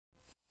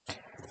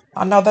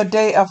Another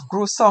day of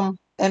gruesome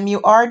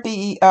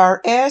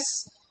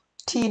murders.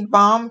 Teen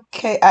bomb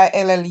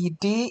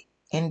KILLED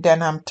in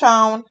Denham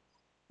Town.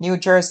 New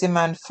Jersey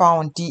man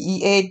found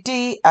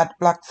DEAD at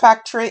Black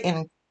Factory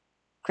in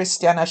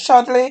Christiana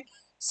Chudleigh.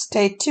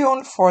 Stay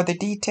tuned for the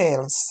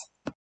details.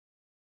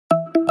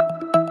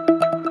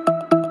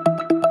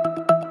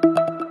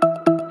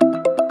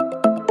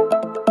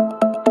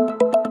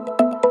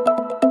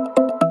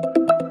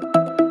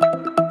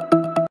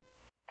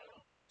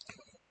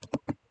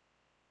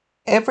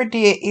 Every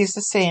day is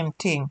the same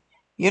thing.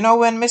 You know,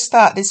 when me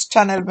start this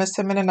channel, me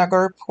say me not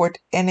gonna report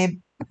any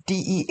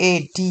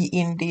DEAD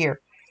in there.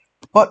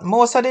 But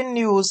most of the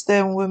news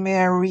them we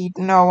may read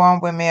now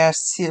and we may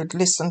see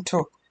listen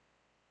to,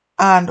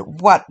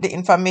 and what the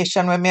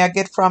information we may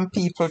get from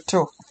people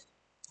too,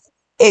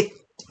 it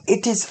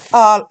is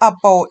all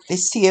about the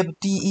same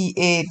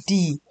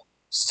DEAD.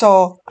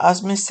 So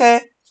as me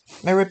say,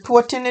 me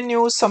reporting the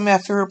news, so me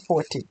have to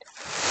report it.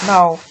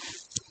 Now,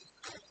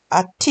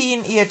 a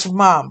teenage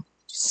mom,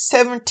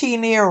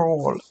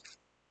 17-year-old,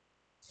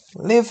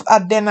 live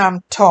at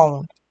Denham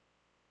Town.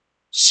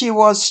 She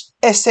was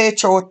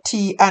SHOT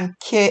and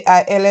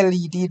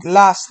KILLED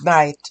last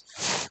night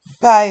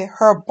by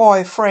her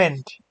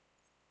boyfriend.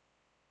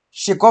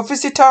 She go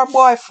visit her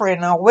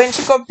boyfriend, and when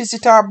she go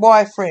visit her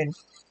boyfriend,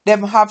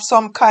 them have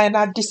some kind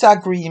of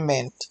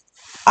disagreement,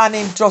 and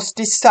him just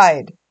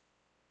decide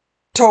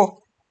to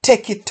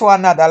take it to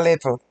another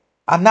level.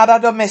 Another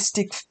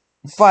domestic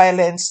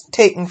violence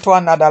taken to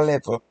another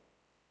level.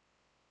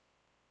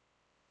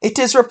 It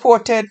is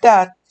reported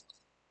that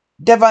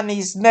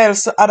Devonese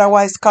Nelson,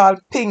 otherwise called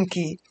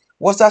Pinky,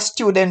 was a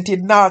student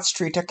in North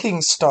Street of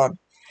Kingston.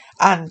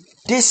 And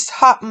this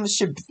happened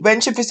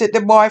when she visited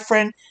the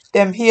boyfriend,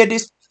 them hear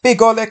this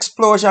big old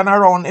explosion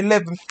around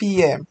 11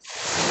 p.m.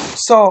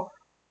 So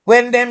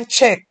when them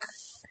check,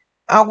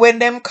 and when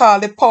them call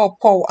the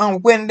pow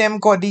and when them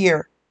go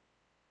there,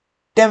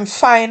 them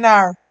find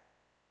her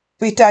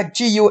with a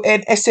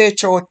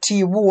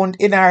GUNSHOT wound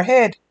in her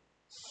head.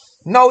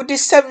 Now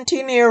this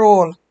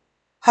 17-year-old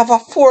have a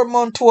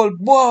 4-month-old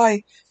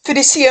boy for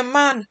the same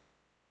man.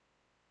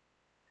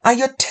 And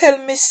you tell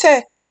me,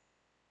 say,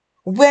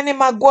 when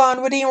him a go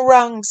on with him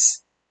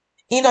wrongs,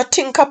 he not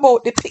think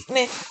about the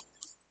picnic.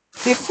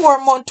 The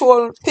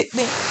 4-month-old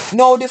picnic.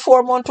 Now the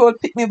 4-month-old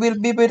picnic will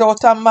be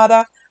without a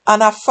mother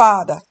and a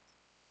father.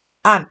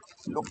 And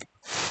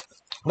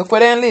look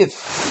where they live.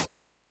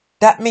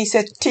 That means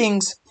that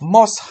things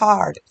must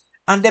hard.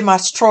 And them a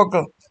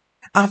struggle.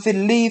 And if you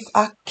leave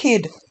a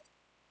kid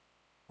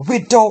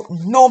without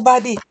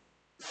nobody,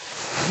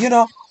 you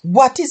know,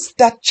 what is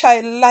that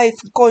child life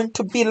going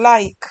to be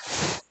like?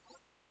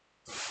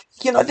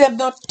 You know, them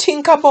not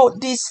think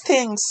about these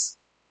things.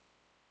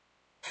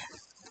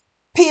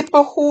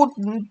 People who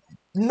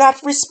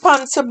not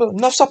responsible,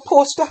 not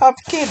supposed to have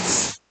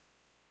kids.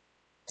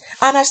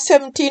 And a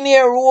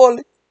 17-year-old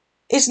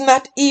is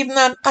not even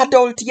an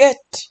adult yet.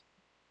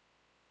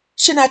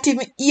 She not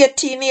even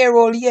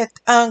 18-year-old yet.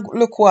 And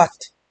look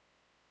what?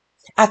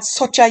 At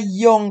such a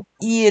young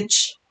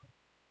age,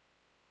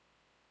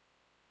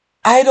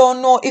 I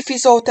don't know if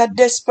it's out of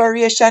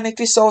desperation, if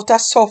it's out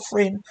of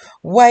suffering,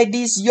 why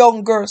these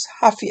young girls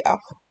have to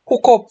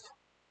hook up.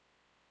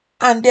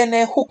 And then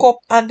they hook up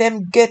and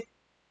them get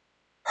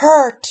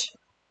hurt.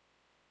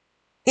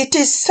 It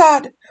is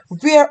sad.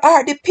 Where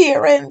are the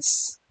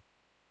parents?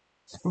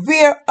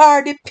 Where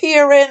are the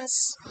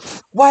parents?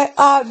 Why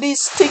all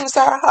these things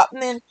are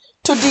happening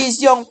to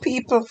these young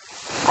people?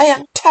 I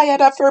am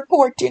tired of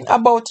reporting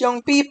about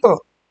young people.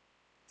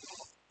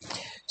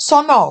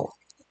 So now,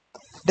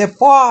 the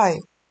boy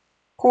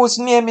whose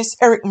name is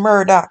Eric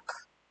Murdoch,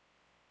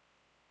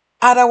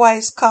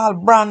 otherwise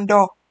called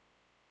Brando,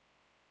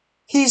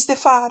 he's the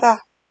father.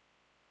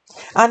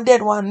 And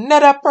then one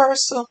another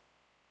person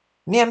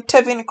named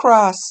Tevin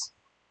Cross,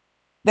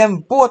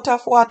 them both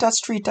of Water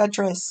Street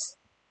address.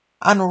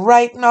 And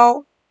right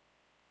now,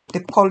 the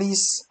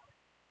police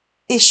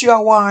issue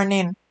a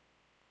warning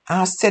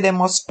and say they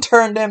must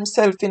turn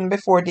themselves in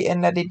before the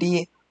end of the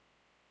day.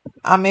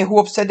 And me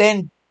hope so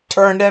they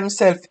turn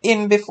themselves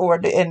in before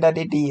the end of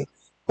the day.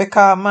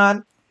 Because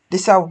man,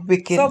 this is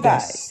wickedness. So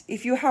guys,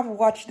 if you have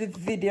watched the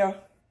video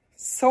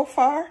so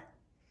far,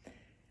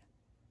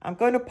 I'm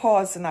going to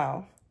pause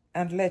now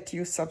and let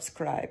you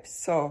subscribe.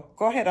 So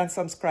go ahead and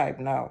subscribe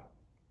now.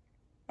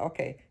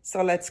 Okay,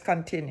 so let's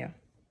continue.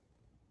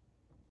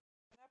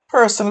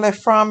 Person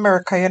left from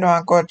America, you know,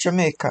 and go to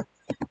Jamaica,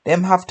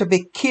 them have to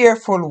be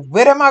careful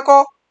where them a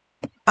go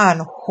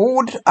and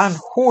who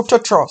to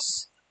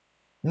trust.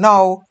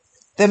 Now,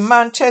 the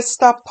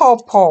Manchester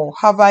Pow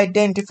have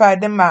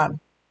identified the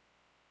man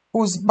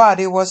whose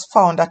body was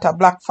found at a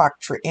black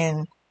factory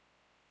in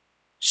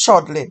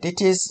Chudleigh.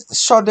 It is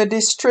Chudleigh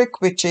district,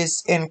 which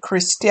is in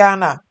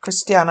Christiana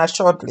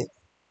Chudleigh.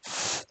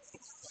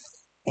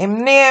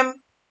 Him name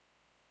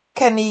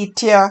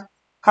K1lled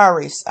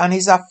Harris, and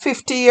he's a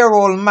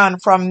 50-year-old man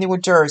from New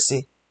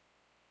Jersey.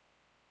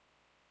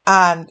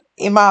 And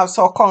him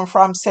also come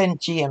from St.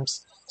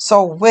 James.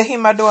 So where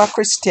him a do a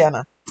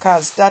Christiana?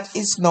 because that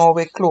is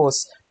nowhere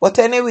close. But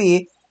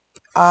anyway,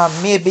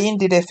 maybe him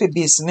did it for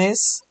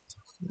business.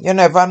 You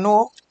never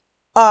know.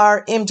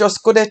 Or him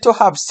just go there to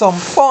have some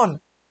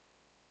fun.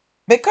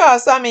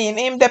 Because, I mean,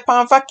 him dey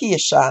on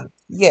vacation.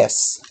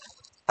 Yes.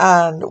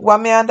 And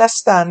what me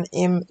understand,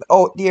 him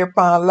out there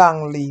on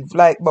long leave,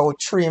 like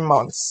about 3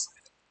 months.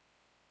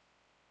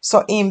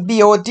 So him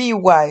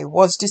BODY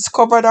was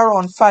discovered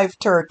around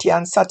 5:30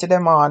 on Saturday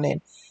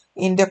morning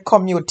in the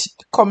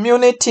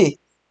community,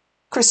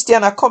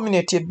 Christiana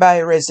community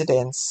by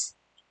residents.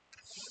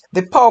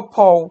 The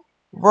Pow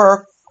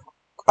were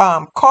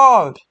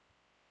called.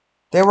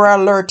 They were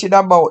alerted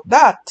about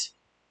that.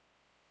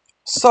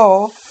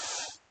 So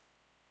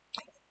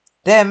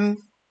them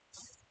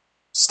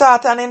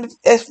start an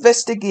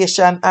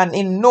investigation, and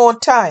in no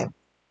time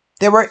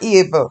they were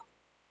able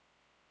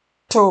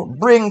to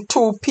bring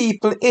 2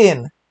 people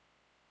in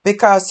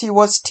because he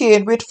was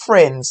staying with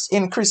friends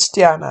in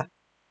Christiana,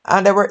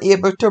 and they were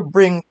able to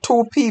bring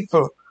 2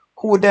 people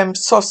who them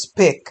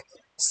suspect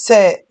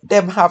say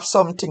them have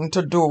something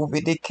to do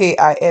with the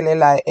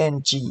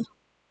K1lled.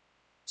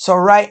 So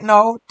right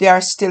now they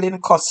are still in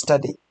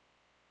custody.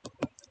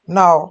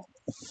 Now,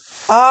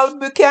 all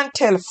we can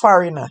tell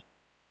foreigner,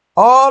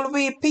 all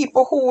we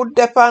people who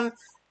depend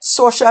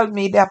social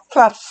media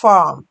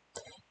platform,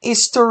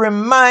 is to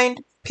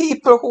remind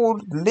people who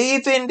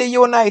live in the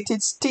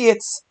United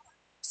States,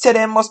 say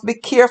they must be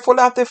careful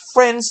of the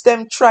friends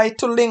them try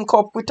to link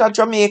up with a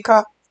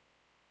Jamaica.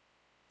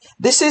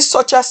 This is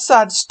such a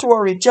sad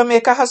story.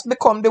 Jamaica has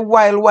become the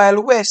Wild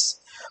Wild West.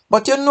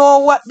 But you know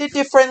what the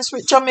difference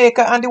with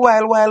Jamaica and the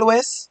Wild Wild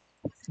West?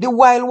 The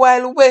Wild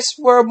Wild West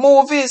were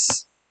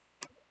movies.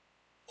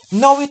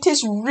 Now it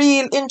is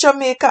real in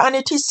Jamaica, and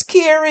it is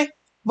scary.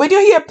 When you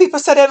hear people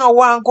say they don't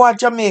want to go to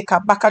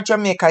Jamaica, back to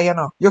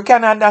Jamaica, you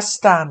can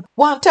understand.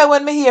 One time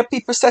when me hear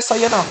people say so,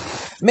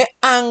 me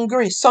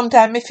angry.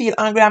 Sometimes me feel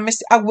angry and me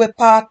see where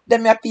part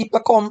them your people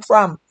come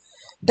from,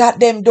 that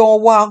them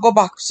don't want to go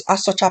back to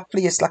such a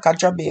place like a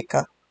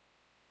Jamaica.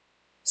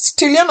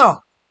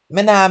 Still,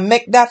 me nah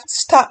make that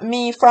stop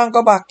me from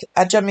go back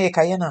to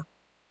Jamaica,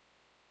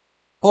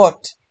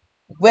 But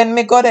when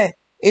me go there,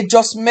 it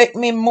just make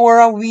me more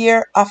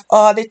aware of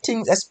all the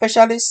things,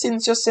 especially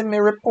since you see me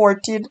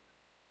reported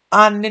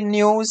on the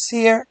news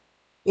here.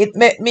 It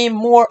make me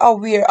more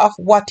aware of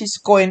what is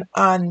going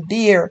on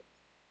there.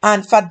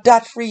 And for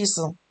that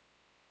reason,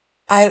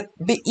 I'll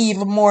be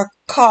even more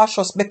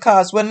cautious,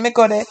 because when me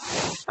go there,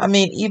 I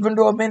mean, even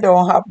though me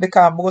don't have,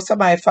 because most of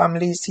my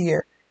family is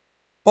here,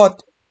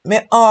 but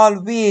me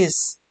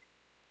always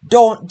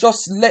don't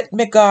just let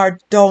me guard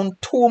down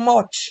too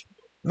much.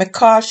 Me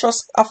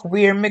cautious of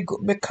where me go,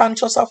 me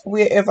conscious of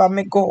wherever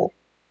me go.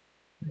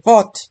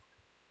 But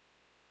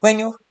when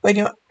you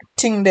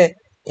think that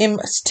him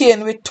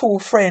staying with 2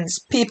 friends,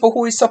 people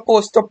who is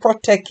supposed to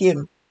protect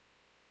him,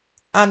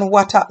 and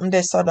what happened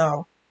there so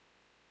now?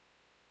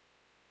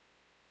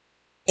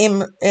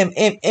 Him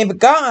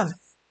gone.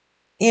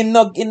 Him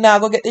not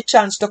go get the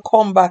chance to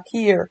come back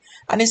here.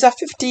 And he's a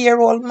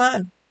 50-year-old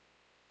man.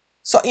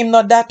 So him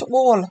not that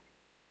old.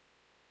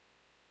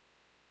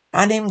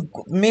 And him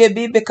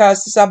maybe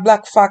because it's a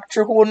black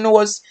factory, who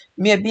knows,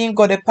 maybe him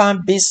got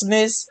upon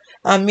business,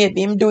 and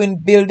maybe him doing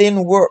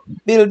building work,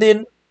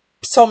 building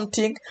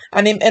something,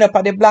 and him end up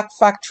at the black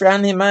factory,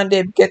 and him and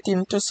they get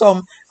into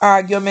some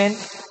argument,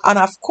 and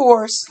of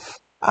course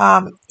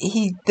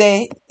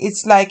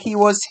it's like he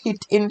was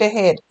hit in the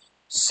head,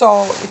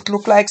 so it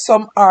looked like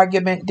some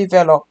argument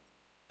developed,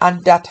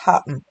 and that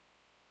happened.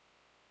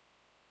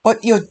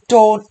 But you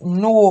don't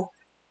know,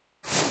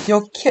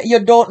 you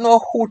don't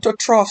know who to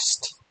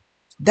trust.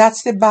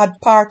 That's the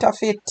bad part of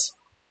it.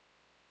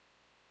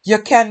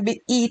 You can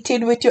be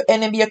eating with your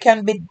enemy, you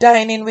can be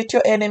dining with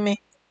your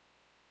enemy,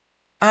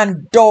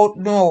 and don't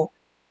know.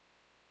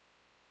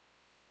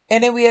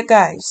 Anyway,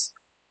 guys,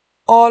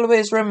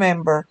 always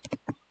remember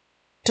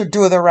to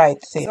do the right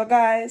thing. So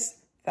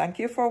guys, thank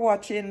you for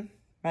watching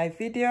my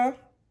video.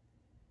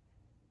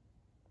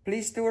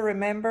 Please do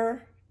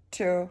remember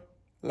to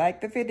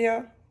like the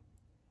video,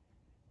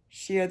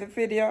 share the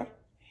video,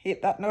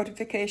 hit that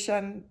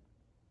notification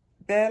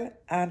bell,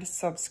 and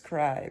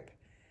subscribe.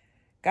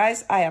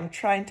 Guys, I am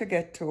trying to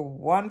get to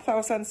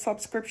 1,000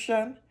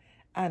 subscription,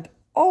 and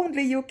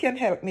only you can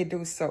help me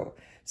do so.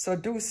 So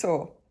do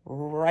so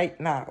right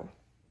now.